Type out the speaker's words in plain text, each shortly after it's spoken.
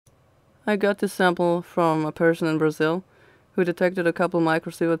I got this sample from a person in Brazil who detected a couple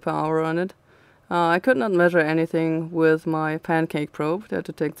microsievert per hour on it. I could not measure anything with my pancake probe that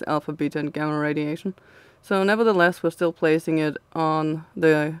detects alpha, beta, and gamma radiation. So nevertheless, we're still placing it on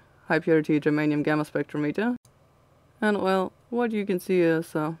the high purity germanium gamma spectrometer. And well, what you can see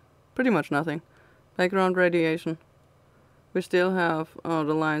is pretty much nothing. Background radiation. We still have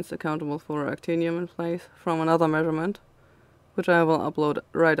the lines accountable for actinium in place from another measurement, which I will upload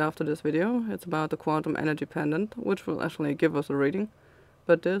right after this video. It's about the quantum energy pendant, which will actually give us a reading.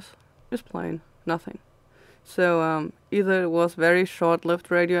 But this is plain nothing. So either it was very short-lived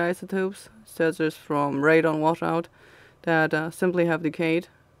radioisotopes, such as from radon washout, that simply have decayed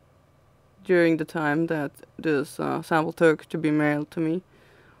during the time that this sample took to be mailed to me,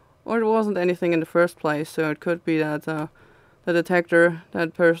 or it wasn't anything in the first place, so it could be that the detector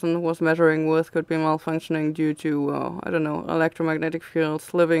that person was measuring with could be malfunctioning due to, I don't know, electromagnetic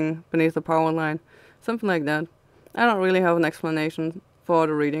fields living beneath the power line, something like that. I don't really have an explanation for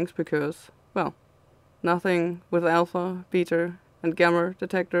the readings because, well, nothing with alpha, beta, and gamma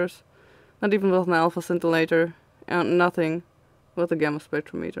detectors, not even with an alpha scintillator, and nothing with a gamma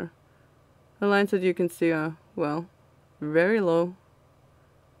spectrometer. The lines that you can see are, well, very low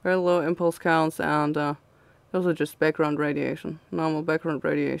impulse counts, and those are just background radiation, normal background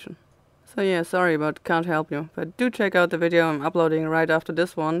radiation. So yeah, sorry, but can't help you. But do check out the video I'm uploading right after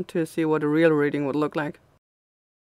this one to see what a real reading would look like.